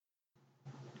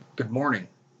Good morning.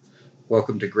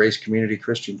 Welcome to Grace Community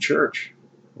Christian Church.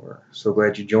 We're so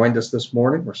glad you joined us this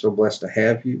morning. We're so blessed to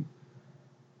have you.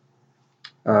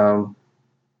 As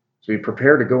we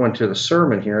prepare to go into the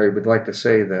sermon here, I would like to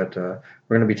say that we're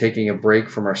going to be taking a break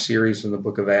from our series in the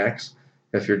book of Acts.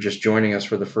 If you're just joining us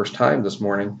for the first time this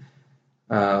morning,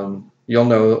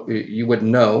 you would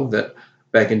know that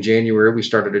back in January we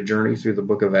started a journey through the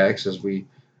book of Acts as we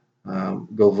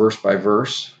go verse by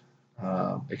verse,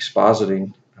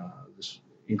 expositing this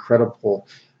incredible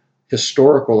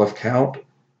historical account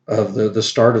of the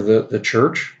start of the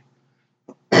church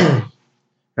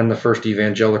and the first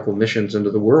evangelical missions into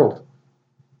the world.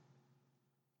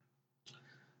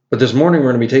 But this morning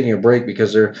we're going to be taking a break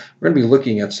because we're going to be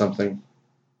looking at something.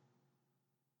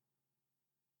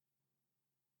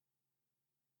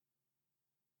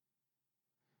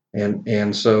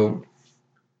 And so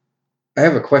I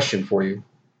have a question for you.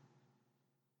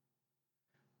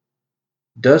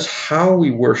 Does how we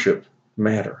worship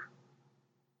matter?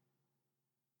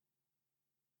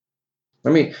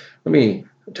 Let me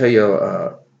tell you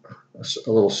a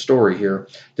little story here.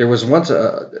 There was once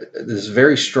this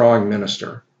very strong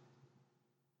minister,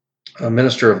 a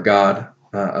minister of God,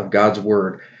 of God's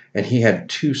word, and he had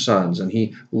two sons, and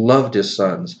he loved his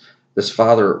sons. This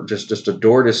father just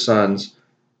adored his sons,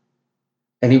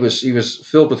 and he was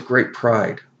filled with great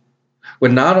pride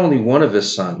when not only one of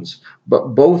his sons, but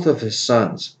both of his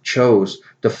sons chose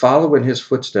to follow in his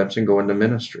footsteps and go into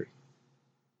ministry.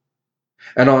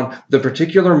 And on the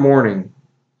particular morning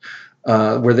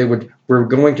where they were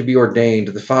going to be ordained,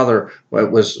 the father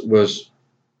was,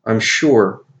 I'm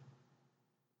sure,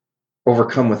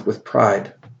 overcome with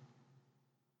pride.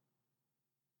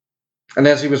 And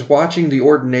as he was watching the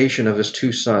ordination of his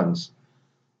two sons,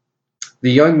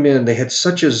 the young men, they had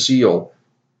such a zeal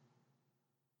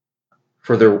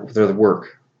for their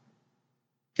work.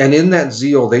 And in that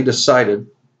zeal, they decided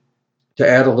to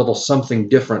add a little something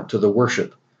different to the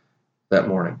worship that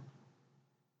morning.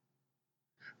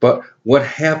 But what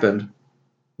happened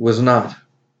was not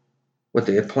what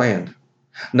they had planned.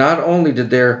 Not only did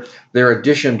their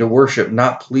addition to worship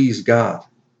not please God,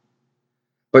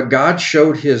 but God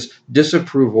showed his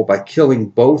disapproval by killing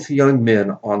both young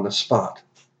men on the spot.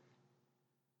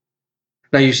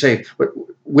 Now you say, but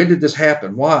when did this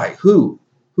happen? Why? Who?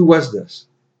 Who was this?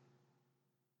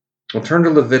 Well, turn to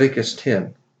Leviticus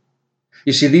 10.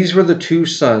 You see, these were the two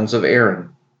sons of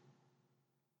Aaron,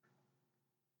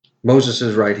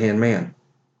 Moses' right-hand man.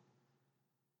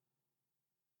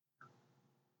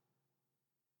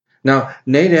 Now,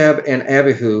 Nadab and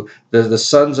Abihu, the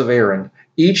sons of Aaron,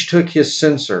 each took his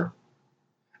censer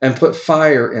and put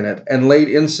fire in it and laid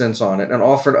incense on it and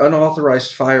offered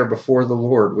unauthorized fire before the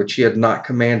Lord, which he had not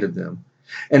commanded them.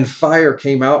 And fire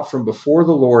came out from before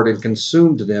the Lord and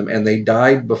consumed them, and they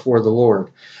died before the Lord.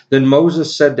 Then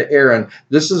Moses said to Aaron,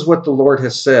 "This is what the Lord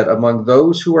has said, among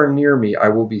those who are near me I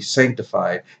will be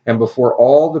sanctified, and before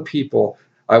all the people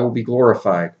I will be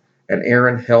glorified." And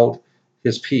Aaron held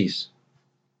his peace.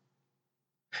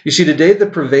 You see, today the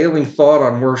prevailing thought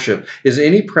on worship is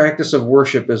any practice of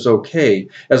worship is okay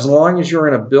as long as you're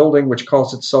in a building which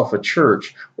calls itself a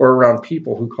church or around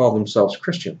people who call themselves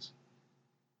Christians.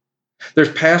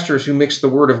 There's pastors who mix the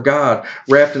Word of God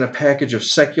wrapped in a package of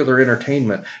secular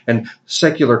entertainment and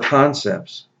secular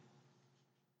concepts.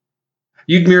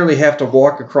 You'd merely have to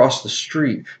walk across the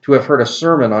street to have heard a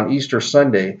sermon on Easter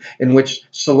Sunday in which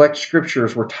select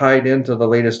scriptures were tied into the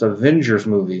latest Avengers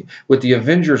movie, with the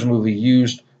Avengers movie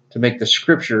used to make the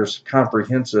scriptures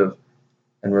comprehensive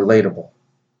and relatable.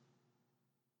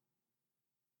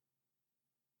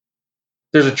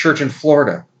 There's a church in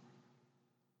Florida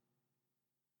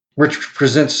which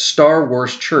presents Star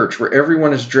Wars Church, where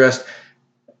everyone is dressed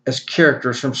as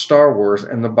characters from Star Wars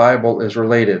and the Bible is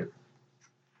related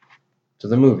to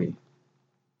the movie.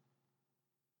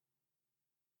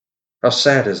 How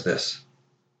sad is this?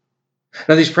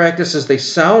 Now, these practices, they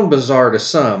sound bizarre to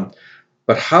some,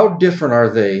 but how different are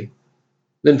they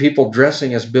than people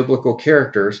dressing as biblical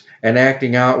characters and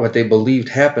acting out what they believed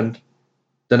happened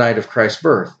the night of Christ's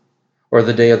birth or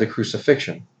the day of the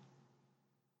crucifixion?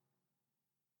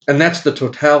 And that's the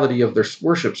totality of their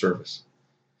worship service.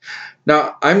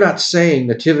 Now, I'm not saying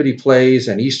nativity plays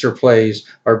and Easter plays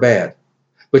are bad,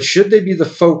 but should they be the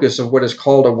focus of what is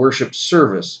called a worship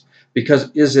service? Because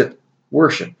is it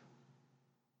worship?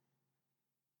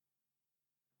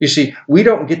 You see, we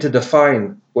don't get to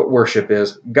define what worship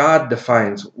is. God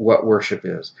defines what worship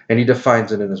is, and he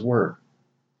defines it in his word.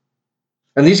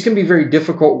 And these can be very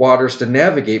difficult waters to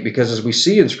navigate because, as we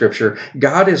see in Scripture,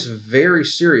 God is very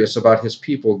serious about his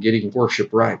people getting worship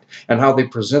right and how they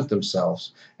present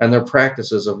themselves and their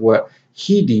practices of what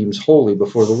he deems holy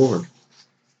before the Lord.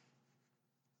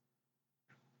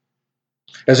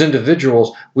 As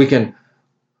individuals,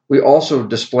 we also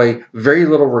display very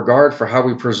little regard for how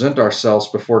we present ourselves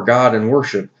before God in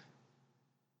worship,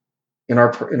 in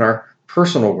our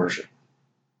personal worship.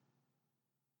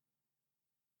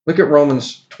 Look at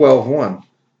Romans 12:1.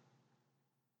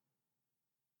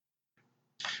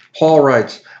 Paul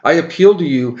writes, I appeal to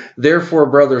you, therefore,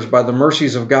 brothers, by the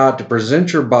mercies of God, to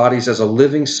present your bodies as a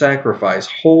living sacrifice,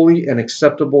 holy and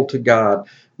acceptable to God,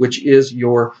 which is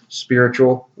your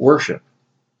spiritual worship.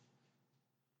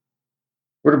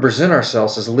 We're to present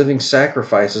ourselves as living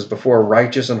sacrifices before a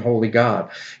righteous and holy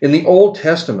God. In the Old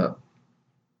Testament,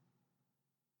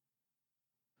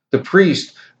 the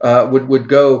priest would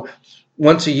go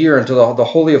once a year into the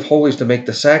Holy of Holies to make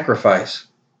the sacrifice.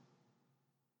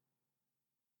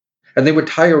 And they would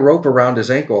tie a rope around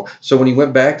his ankle. So when he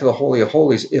went back to the Holy of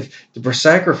Holies, if the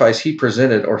sacrifice he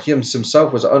presented or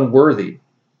himself was unworthy,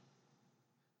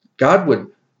 God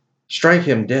would strike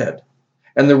him dead.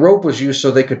 And the rope was used so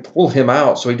they could pull him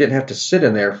out so he didn't have to sit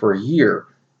in there for a year.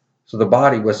 So the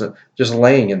body wasn't just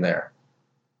laying in there.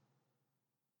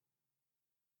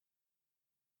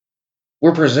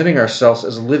 We're presenting ourselves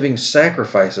as living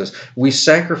sacrifices. We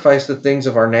sacrifice the things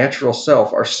of our natural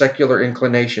self, our secular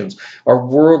inclinations, our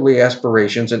worldly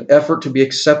aspirations, in effort to be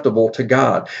acceptable to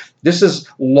God. This is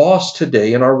lost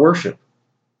today in our worship.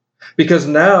 Because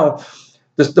now,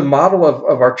 the model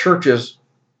of our churches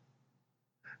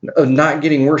of not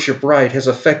getting worship right has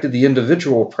affected the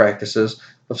individual practices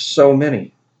of so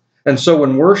many. And so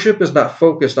when worship is not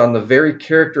focused on the very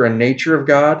character and nature of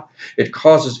God, it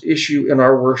causes issue in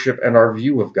our worship and our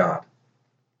view of God.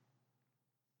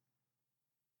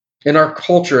 In our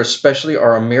culture, especially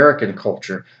our American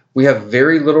culture, we have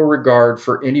very little regard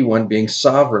for anyone being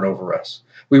sovereign over us.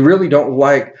 We really don't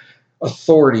like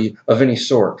authority of any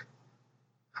sort.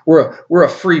 We're a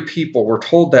free people. We're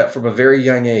told that from a very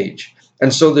young age.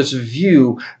 And so this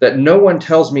view that no one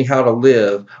tells me how to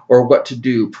live or what to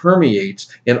do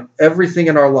permeates in everything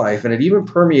in our life, and it even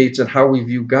permeates in how we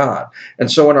view God.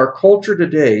 And so in our culture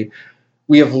today,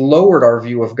 we have lowered our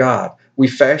view of God. We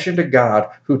fashioned a God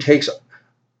who takes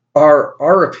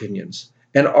our opinions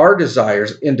and our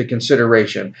desires into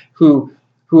consideration, who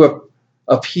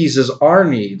appeases our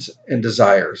needs and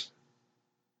desires.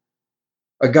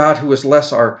 A God who is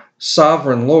less our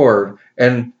sovereign Lord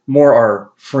and more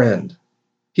our friend.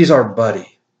 He's our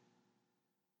buddy.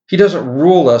 He doesn't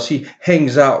rule us, he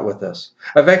hangs out with us.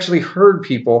 I've actually heard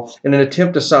people, in an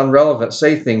attempt to sound relevant,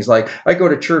 say things like, I go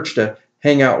to church to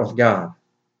hang out with God.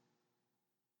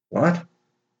 What?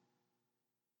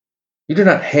 You do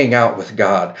not hang out with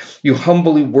God. You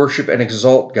humbly worship and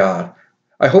exalt God.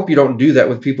 I hope you don't do that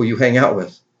with people you hang out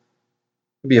with.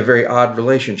 It'd be a very odd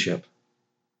relationship.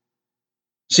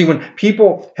 See, when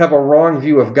people have a wrong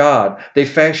view of God, they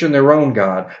fashion their own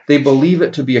God. They believe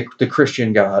it to be the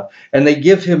Christian God, and they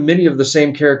give him many of the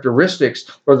same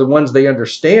characteristics or the ones they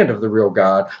understand of the real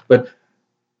God, but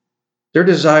their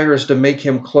desire is to make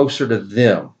him closer to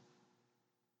them.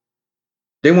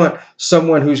 They want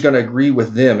someone who's going to agree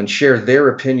with them and share their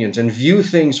opinions and view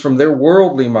things from their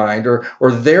worldly mind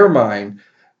or their mind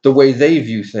the way they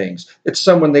view things. It's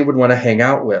someone they would want to hang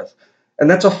out with. And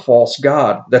that's a false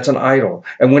God. That's an idol.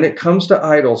 And when it comes to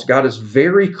idols, God is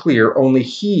very clear. Only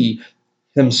he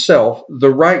himself,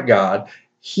 the right God,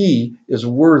 he is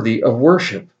worthy of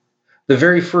worship. The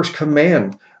very first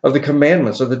command of the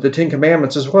commandments, of the Ten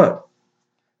Commandments, is what?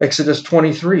 Exodus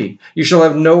 23. You shall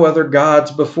have no other gods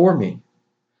before me.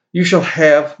 You shall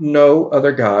have no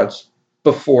other gods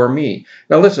before me.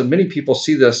 Now listen, many people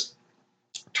see this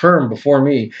term before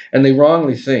me, and they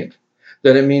wrongly think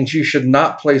that it means you should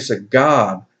not place a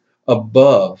God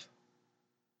above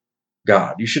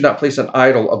God. You should not place an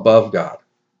idol above God.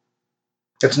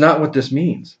 That's not what this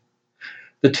means.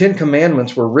 The Ten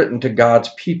Commandments were written to God's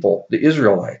people, the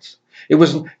Israelites. It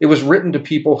was written to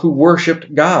people who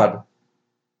worshiped God.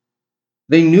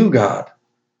 They knew God.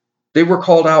 They were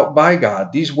called out by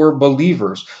God. These were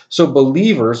believers. So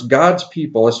believers, God's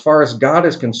people, as far as God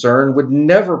is concerned, would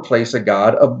never place a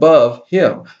God above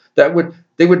him.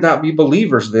 They would not be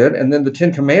believers then. And then the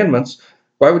Ten Commandments,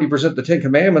 why would he present the Ten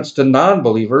Commandments to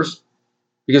non-believers?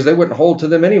 Because they wouldn't hold to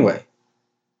them anyway.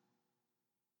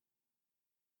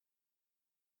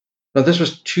 No, this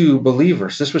was to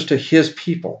believers. This was to his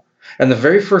people. And the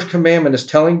very first commandment is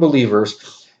telling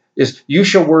believers is, you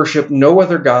shall worship no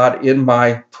other God in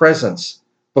my presence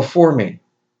before me.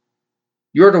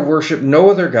 You're to worship no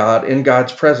other God in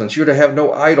God's presence. You're to have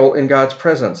no idol in God's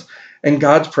presence. And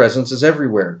God's presence is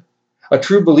everywhere. A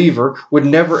true believer would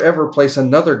never ever place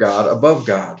another God above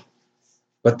God,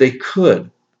 but they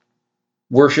could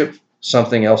worship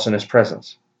something else in his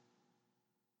presence.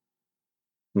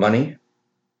 Money,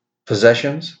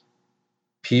 possessions,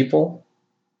 people,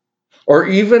 or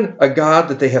even a God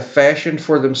that they have fashioned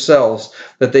for themselves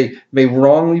that they may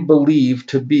wrongly believe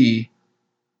to be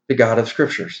the God of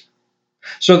Scriptures.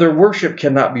 So their worship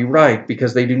cannot be right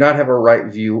because they do not have a right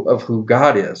view of who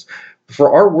God is.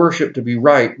 For our worship to be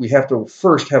right, we have to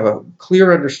first have a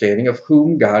clear understanding of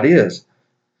whom God is.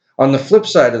 On the flip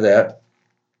side of that,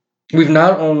 we've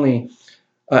not only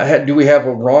do we have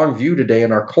a wrong view today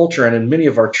in our culture and in many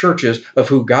of our churches of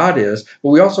who God is, but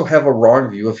we also have a wrong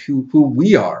view of who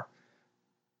we are.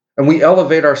 And we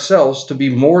elevate ourselves to be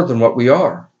more than what we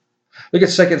are. Look at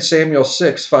 2 Samuel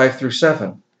 6, 5 through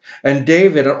 7. And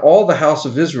David and all the house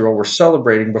of Israel were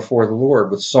celebrating before the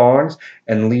Lord with songs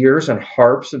and lyres and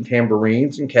harps and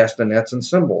tambourines and castanets and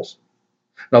cymbals.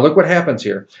 Now look what happens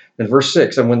here in verse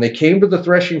 6. And when they came to the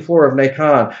threshing floor of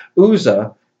Nacon,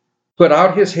 Uzzah put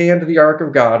out his hand to the ark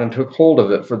of God and took hold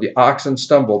of it, for the oxen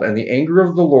stumbled, and the anger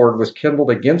of the Lord was kindled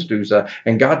against Uzzah,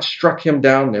 and God struck him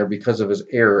down there because of his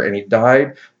error, and he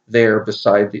died there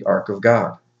beside the ark of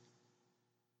God.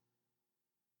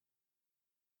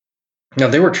 Now,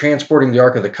 they were transporting the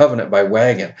Ark of the Covenant by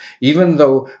wagon, even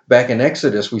though back in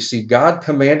Exodus we see God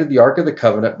commanded the Ark of the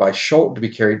Covenant to be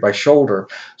carried by shoulder.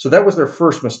 So that was their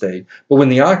first mistake. But when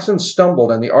the oxen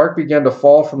stumbled and the Ark began to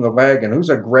fall from the wagon,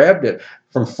 Uzzah grabbed it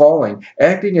from falling,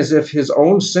 acting as if his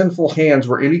own sinful hands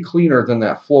were any cleaner than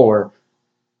that floor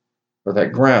or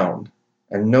that ground,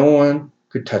 and no one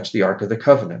could touch the Ark of the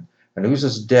Covenant. And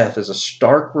Uzzah's death is a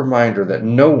stark reminder that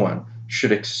no one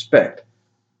should expect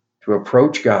to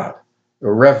approach God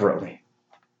irreverently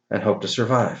and hope to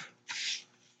survive.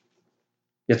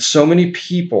 Yet so many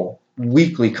people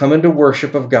weekly come into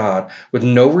worship of God with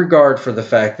no regard for the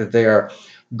fact that they are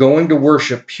going to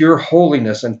worship pure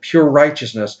holiness and pure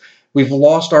righteousness. We've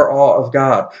lost our awe of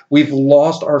God. We've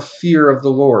lost our fear of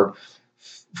the Lord,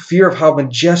 fear of how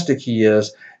majestic He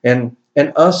is, and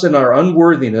us in our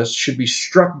unworthiness should be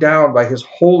struck down by His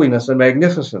holiness and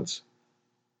magnificence.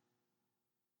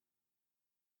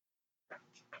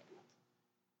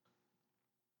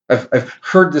 I've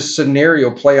heard this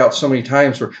scenario play out so many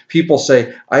times where people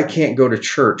say, I can't go to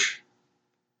church.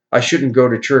 I shouldn't go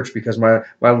to church because my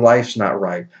life's not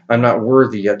right. I'm not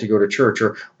worthy yet to go to church,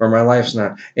 or my life's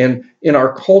not. And in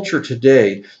our culture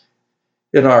today,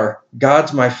 in our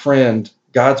God's my friend,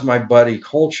 God's my buddy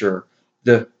culture,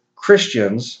 the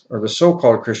Christians or the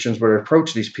so-called Christians would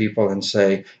approach these people and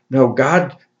say, no,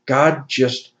 God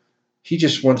He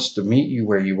just wants to meet you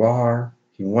where you are.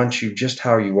 He wants you just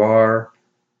how you are.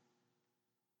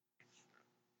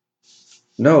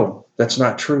 No, that's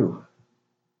not true.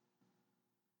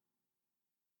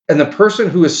 And the person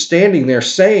who is standing there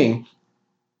saying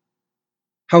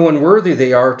how unworthy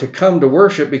they are to come to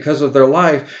worship because of their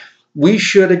life, we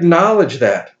should acknowledge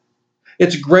that.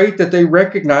 It's great that they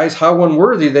recognize how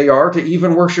unworthy they are to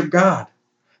even worship God,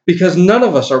 because none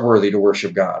of us are worthy to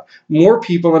worship God. More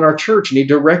people in our church need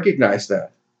to recognize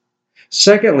that.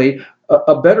 Secondly,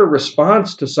 a better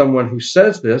response to someone who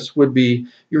says this would be,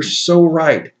 you're so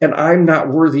right, and I'm not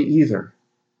worthy either.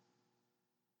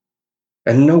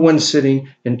 And no one sitting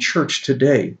in church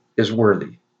today is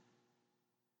worthy.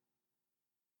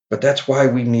 But that's why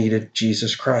we needed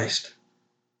Jesus Christ.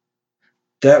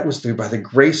 That was by the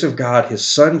grace of God, His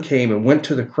Son came and went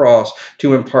to the cross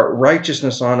to impart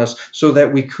righteousness on us so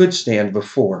that we could stand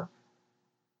before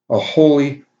a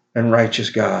holy and righteous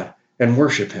God and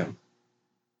worship Him.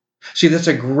 See, that's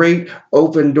a great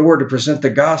open door to present the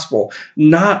gospel,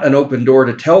 not an open door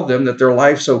to tell them that their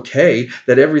life's okay,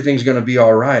 that everything's going to be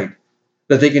all right,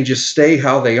 that they can just stay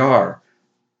how they are.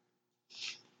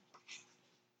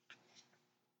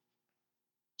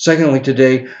 Secondly,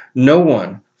 today, no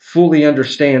one fully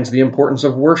understands the importance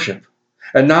of worship.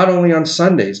 And not only on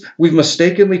Sundays, we've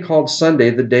mistakenly called Sunday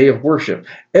the day of worship.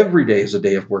 Every day is a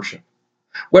day of worship.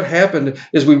 What happened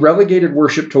is we relegated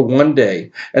worship to one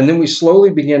day, and then we slowly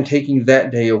began taking that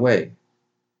day away.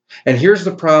 And here's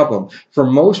the problem. For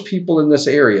most people in this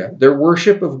area, their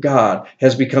worship of God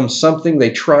has become something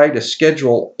they try to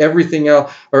schedule everything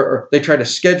else, or they try to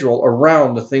schedule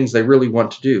around the things they really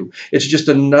want to do. It's just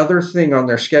another thing on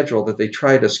their schedule that they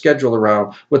try to schedule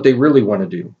around what they really want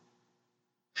to do.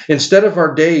 Instead of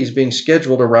our days being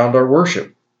scheduled around our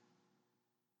worship,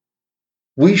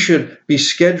 we should be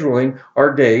scheduling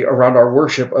our day around our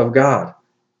worship of God.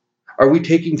 Are we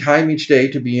taking time each day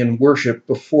to be in worship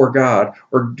before God,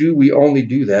 or do we only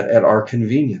do that at our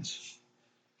convenience?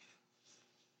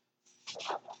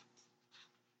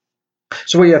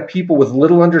 So we have people with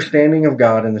little understanding of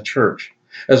God in the church,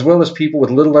 as well as people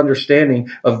with little understanding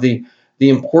of the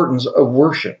importance of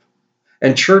worship.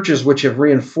 And churches which have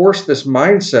reinforced this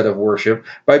mindset of worship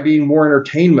by being more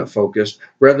entertainment focused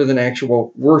rather than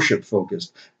actual worship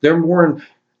focused. They're more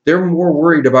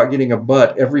worried about getting a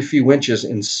butt every few inches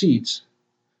in seats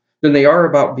than they are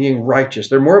about being righteous.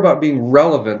 They're more about being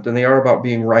relevant than they are about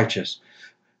being righteous.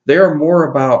 They are more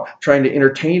about trying to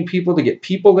entertain people to get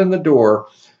people in the door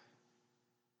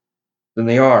than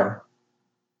they are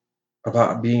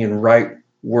about being in right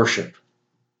worship.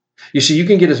 You see, you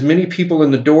can get as many people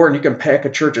in the door and you can pack a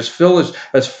church as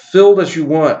filled as you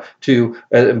want to,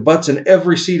 and butts in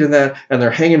every seat in that, and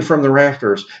they're hanging from the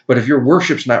rafters. But if your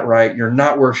worship's not right, you're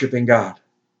not worshiping God.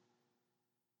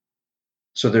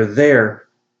 So they're there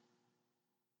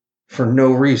for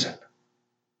no reason.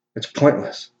 It's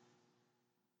pointless.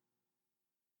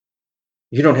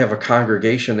 You don't have a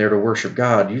congregation there to worship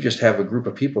God. You just have a group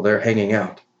of people there hanging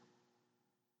out.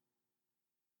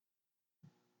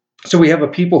 So we have a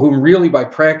people who really by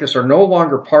practice are no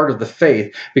longer part of the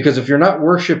faith, because if you're not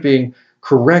worshiping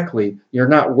correctly, you're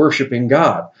not worshiping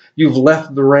God. You've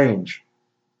left the range.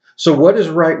 So what is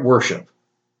right worship?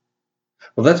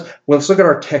 Well, let's look at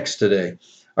our text today.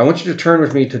 I want you to turn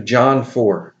with me to John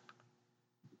 4,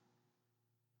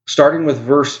 starting with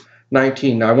verse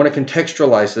 19. Now, I want to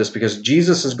contextualize this because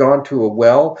Jesus has gone to a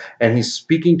well and he's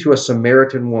speaking to a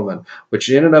Samaritan woman, which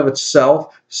in and of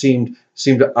itself seemed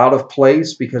out of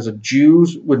place because the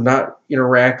Jews would not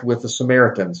interact with the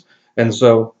Samaritans. And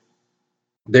so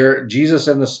there, Jesus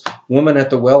and this woman at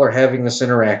the well are having this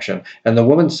interaction. And the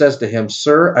woman says to him,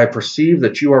 "Sir, I perceive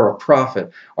that you are a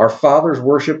prophet. Our fathers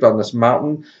worshipped on this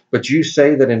mountain, but you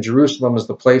say that in Jerusalem is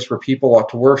the place where people ought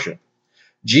to worship."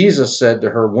 Jesus said to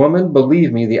her, "Woman,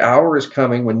 believe me, the hour is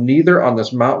coming when neither on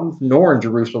this mountain nor in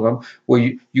Jerusalem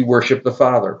will you worship the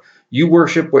Father. You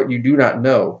worship what you do not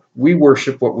know. We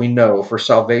worship what we know, for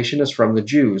salvation is from the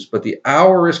Jews. But the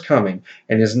hour is coming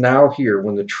and is now here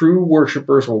when the true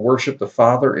worshipers will worship the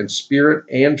Father in spirit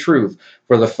and truth,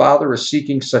 for the Father is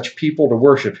seeking such people to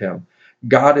worship him.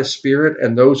 God is spirit,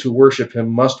 and those who worship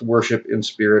him must worship in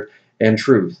spirit and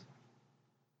truth."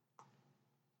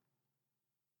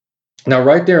 Now,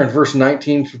 right there in verse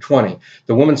 19 through 20,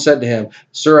 the woman said to him,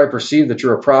 "Sir, I perceive that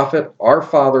you're a prophet. Our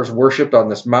fathers worshipped on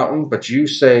this mountain, but you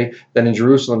say that in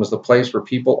Jerusalem is the place where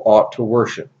people ought to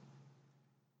worship."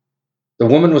 The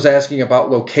woman was asking about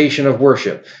location of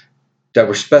worship that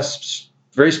were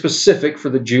very specific for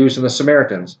the Jews and the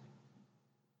Samaritans.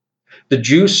 The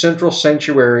Jews' central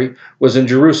sanctuary was in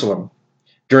Jerusalem.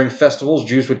 During festivals,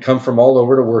 Jews would come from all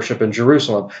over to worship in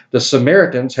Jerusalem. The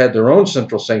Samaritans had their own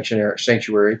central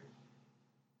sanctuary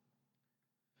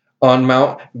on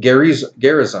Mount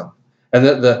Gerizim. And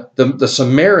the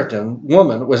Samaritan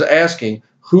woman was asking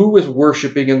who was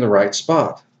worshiping in the right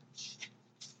spot.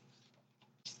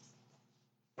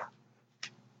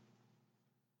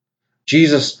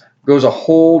 Jesus goes a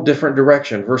whole different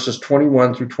direction, verses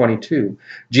 21 through 22.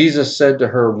 Jesus said to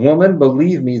her, "Woman,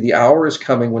 believe me, the hour is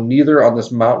coming when neither on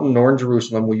this mountain nor in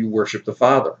Jerusalem will you worship the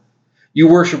Father. You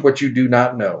worship what you do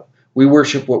not know. We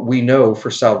worship what we know, for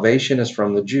salvation is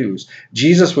from the Jews."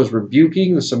 Jesus was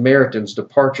rebuking the Samaritans'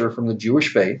 departure from the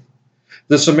Jewish faith.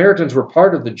 The Samaritans were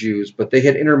part of the Jews, but they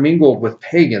had intermingled with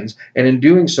pagans, and in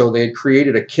doing so, they had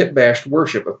created a kit-bashed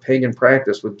worship of pagan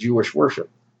practice with Jewish worship.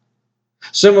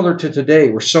 Similar to today,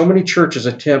 where so many churches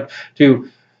attempt to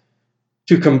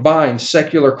combine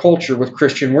secular culture with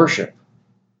Christian worship.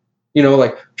 You know,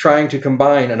 like trying to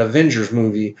combine an Avengers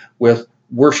movie with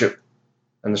worship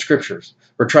and the scriptures.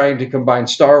 We're trying to combine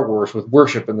Star Wars with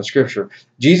worship and the scripture.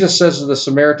 Jesus says to the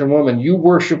Samaritan woman, "You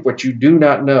worship what you do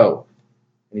not know."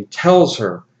 And he tells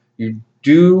her, you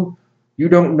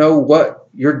don't know what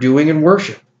you're doing in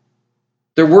worship.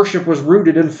 Their worship was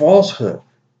rooted in falsehood.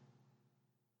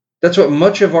 That's what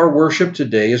much of our worship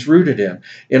today is rooted in.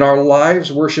 In our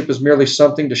lives, worship is merely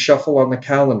something to shuffle on the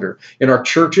calendar. In our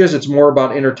churches, it's more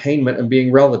about entertainment and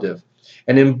being relative.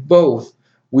 And in both,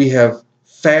 we have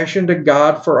fashioned a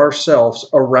God for ourselves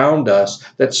around us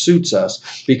that suits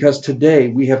us, because today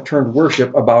we have turned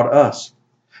worship about us.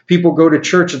 People go to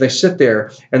church and they sit there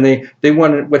and they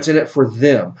want what's in it for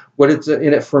them, what is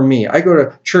in it for me. I go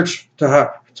to church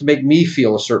to make me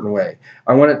feel a certain way.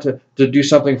 I want it to do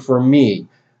something for me.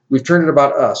 We've turned it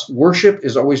about us. Worship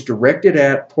is always directed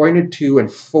at, pointed to,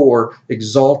 and for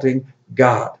exalting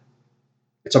God.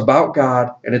 It's about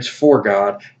God and it's for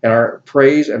God, and our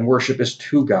praise and worship is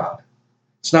to God.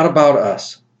 It's not about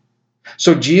us.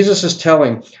 So Jesus is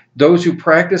telling those who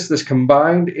practice this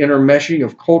combined intermeshing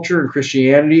of culture and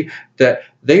Christianity that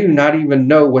they do not even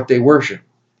know what they worship.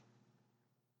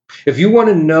 If you want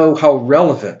to know how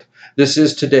relevant this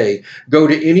is today, go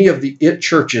to any of the IT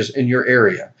churches in your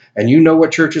area. And you know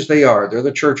what churches they are. They're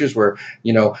the churches where,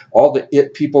 all the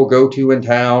IT people go to in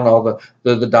town, all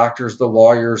the doctors, the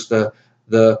lawyers, the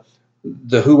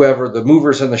whoever, the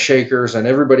movers and the shakers, and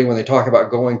everybody, when they talk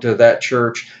about going to that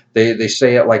church, they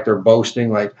say it like they're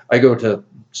boasting, like, I go to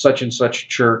such and such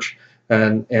church,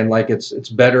 and like it's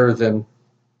better than.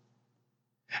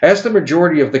 Ask the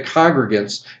majority of the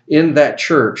congregants in that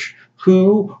church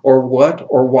who or what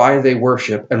or why they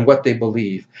worship and what they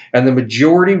believe. And the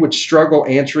majority would struggle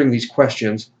answering these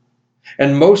questions.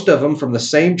 And most of them from the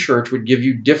same church would give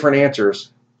you different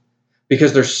answers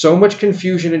because there's so much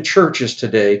confusion in churches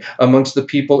today amongst the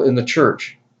people in the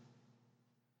church.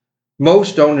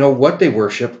 Most don't know what they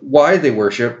worship, why they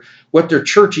worship, what their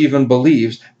church even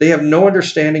believes. They have no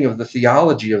understanding of the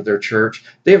theology of their church.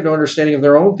 They have no understanding of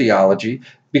their own theology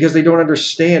because they don't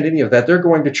understand any of that. They're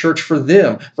going to church for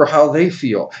them, for how they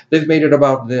feel. They've made it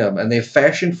about them, and they've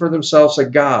fashioned for themselves a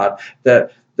God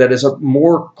that is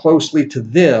more closely to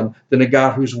them than a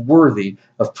God who's worthy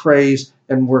of praise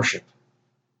and worship.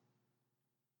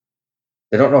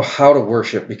 They don't know how to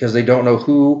worship because they don't know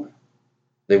who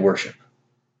they worship.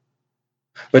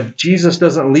 But Jesus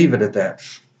doesn't leave it at that.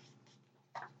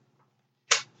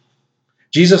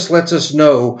 Jesus lets us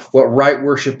know what right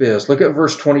worship is. Look at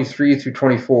verse 23 through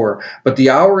 24. But the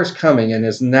hour is coming and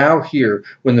is now here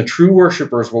when the true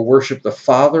worshipers will worship the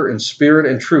Father in spirit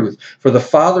and truth, for the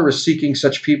Father is seeking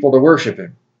such people to worship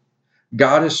him.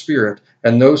 God is spirit,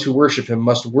 and those who worship him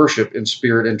must worship in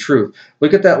spirit and truth.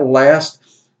 Look at that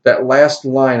last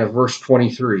line of verse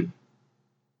 23.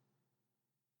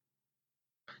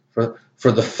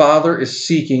 For the Father is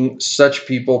seeking such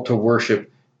people to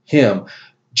worship him.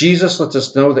 Jesus lets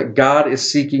us know that God is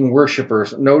seeking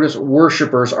worshipers. Notice,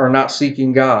 worshipers are not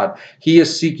seeking God. He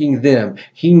is seeking them.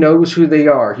 He knows who they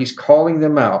are. He's calling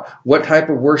them out. What type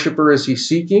of worshiper is he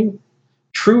seeking?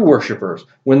 True worshipers.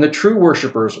 When the true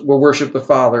worshipers will worship the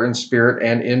Father in spirit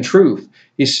and in truth.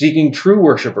 He's seeking true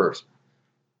worshipers.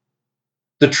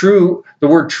 The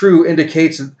word true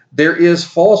indicates there is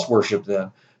false worship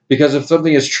then. Because if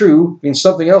something is true, it means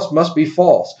something else must be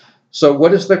false. So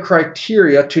what is the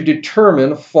criteria to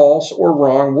determine false or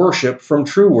wrong worship from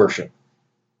true worship?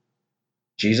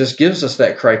 Jesus gives us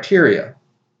that criteria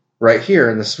right here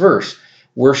in this verse.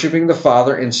 Worshiping the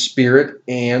Father in spirit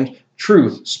and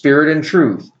truth. Spirit and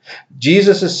truth.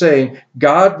 Jesus is saying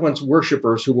God wants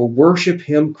worshipers who will worship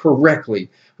him correctly,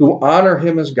 who honor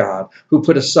him as God, who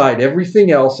put aside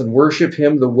everything else and worship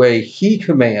him the way he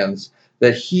commands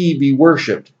that he be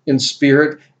worshiped in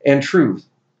spirit and truth.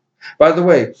 By the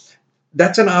way,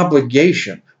 that's an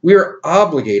obligation. We are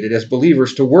obligated as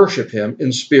believers to worship him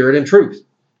in spirit and truth.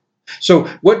 So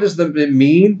what does it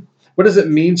mean? What does it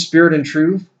mean, spirit and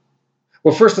truth?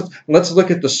 Well, first, let's look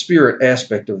at the spirit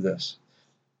aspect of this.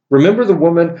 Remember, the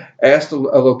woman asked a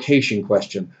location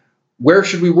question. Where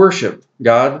should we worship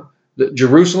God?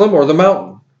 Jerusalem or the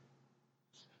mountain?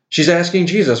 She's asking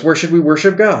Jesus, where should we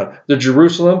worship God? The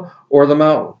Jerusalem or the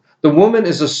mountain? The woman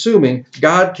is assuming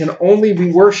God can only be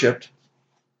worshipped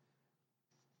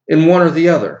in one or the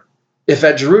other. If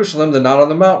at Jerusalem, then not on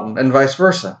the mountain, and vice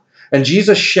versa. And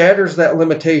Jesus shatters that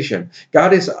limitation.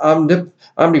 God is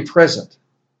omnipresent,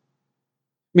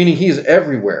 meaning he is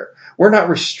everywhere. We're not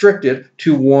restricted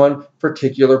to one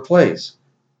particular place.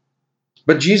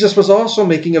 But Jesus was also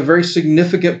making a very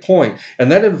significant point,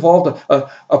 and that involved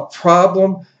a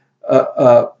problem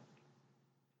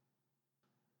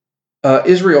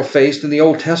Israel faced in the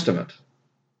Old Testament.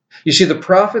 You see, the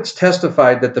prophets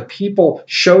testified that the people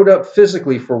showed up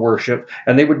physically for worship,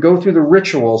 and they would go through the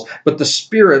rituals, but their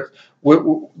spirits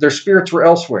were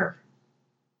elsewhere.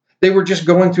 They were just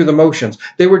going through the motions.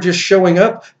 They were just showing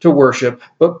up to worship,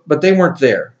 but they weren't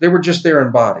there. They were just there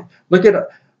in body. Look at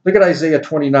Isaiah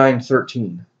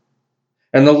 29:13.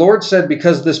 And the Lord said,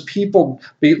 because this people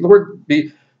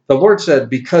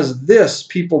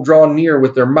draw near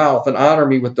with their mouth and honor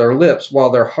me with their lips,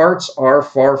 while their hearts are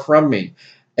far from me,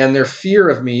 and their fear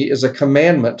of me is a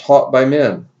commandment taught by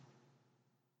men.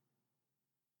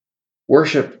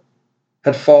 Worship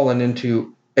had fallen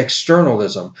into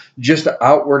externalism, just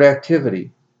outward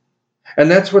activity. And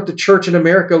that's what the church in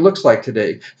America looks like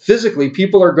today. Physically,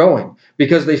 people are going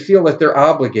because they feel like they're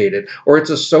obligated, or it's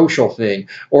a social thing,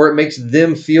 or it makes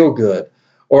them feel good,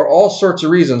 or all sorts of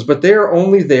reasons, but they are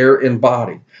only there in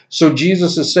body. So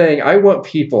Jesus is saying, I want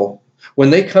people, when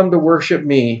they come to worship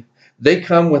me, they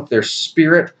come with their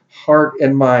spirit, heart,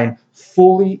 and mind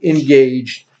fully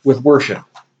engaged with worship.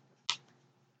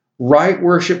 Right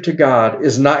worship to God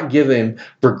is not given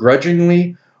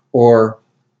begrudgingly or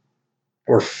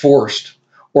forced,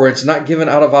 or it's not given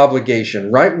out of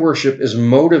obligation. Right worship is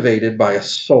motivated by a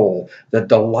soul that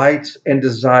delights and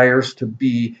desires to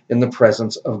be in the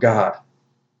presence of God.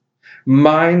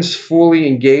 Minds fully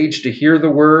engaged to hear the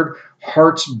word,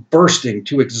 hearts bursting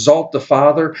to exalt the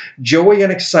Father, joy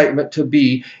and excitement to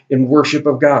be in worship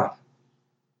of God.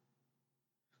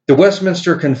 The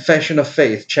Westminster Confession of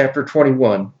Faith, chapter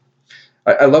 21,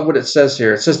 I love what it says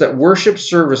here. It says that worship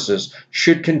services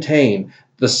should contain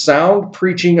the sound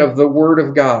preaching of the Word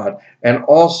of God and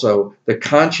also the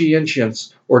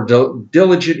conscientious or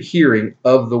diligent hearing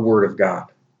of the Word of God.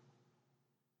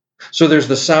 So there's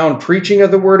the sound preaching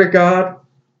of the Word of God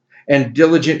and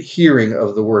diligent hearing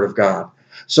of the Word of God.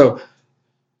 So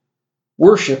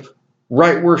worship,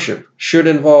 right worship, should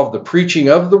involve the preaching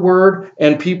of the Word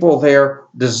and people there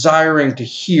desiring to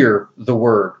hear the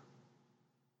Word.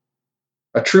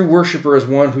 A true worshiper is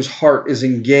one whose heart is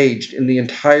engaged in the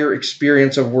entire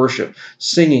experience of worship,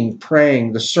 singing,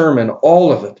 praying, the sermon,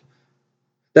 all of it.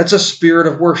 That's a spirit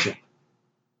of worship.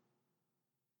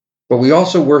 But we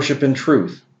also worship in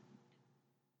truth,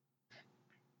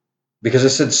 because it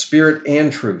said spirit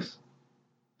and truth.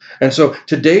 And so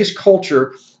today's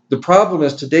culture, the problem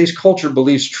is today's culture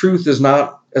believes truth is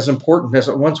not as important as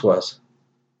it once was.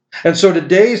 And so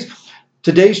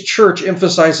today's church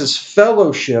emphasizes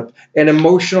fellowship and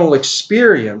emotional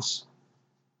experience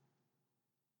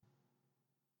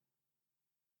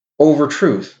over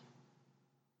truth.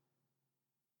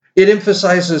 It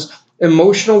emphasizes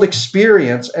emotional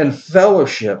experience and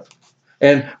fellowship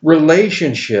and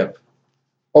relationship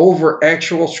over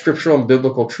actual scriptural and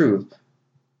biblical truth.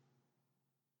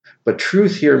 But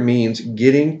truth here means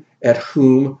getting at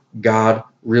whom God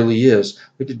really is.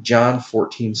 Look at John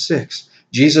 14:6.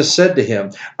 Jesus said to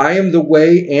him, I am the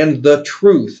way and the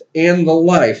truth and the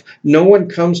life. No one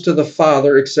comes to the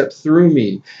Father except through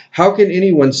me. How can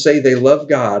anyone say they love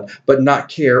God but not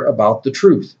care about the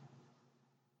truth?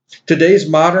 Today's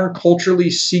modern, culturally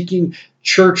seeking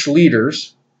church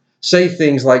leaders say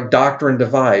things like doctrine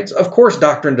divides. Of course,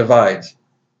 doctrine divides.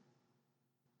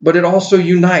 But it also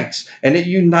unites, and it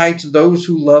unites those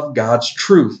who love God's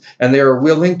truth, and they are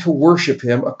willing to worship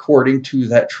Him according to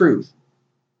that truth.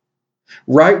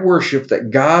 Right worship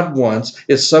that God wants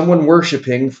is someone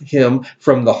worshiping Him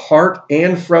from the heart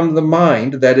and from the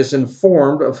mind that is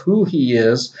informed of who He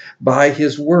is by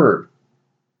His Word.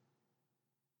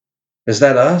 Is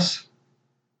that us?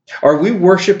 Are we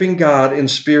worshiping God in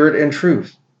spirit and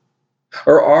truth?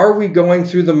 Or are we going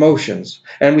through the motions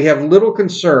and we have little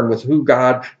concern with who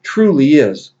God truly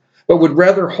is, but would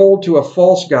rather hold to a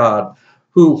false God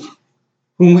whom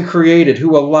we created,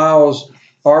 who allows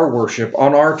our worship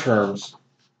on our terms?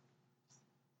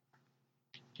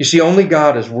 You see, only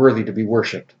God is worthy to be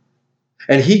worshiped,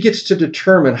 and He gets to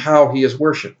determine how He is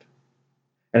worshiped.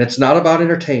 And it's not about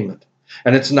entertainment,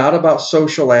 and it's not about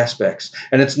social aspects,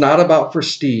 and it's not about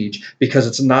prestige, because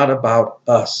it's not about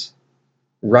us.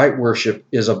 Right worship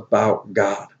is about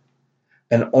God.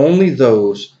 And only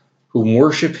those who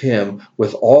worship Him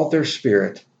with all their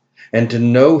spirit and to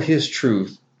know His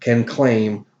truth can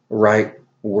claim right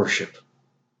worship.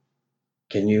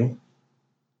 Can you?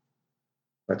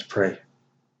 Let's pray.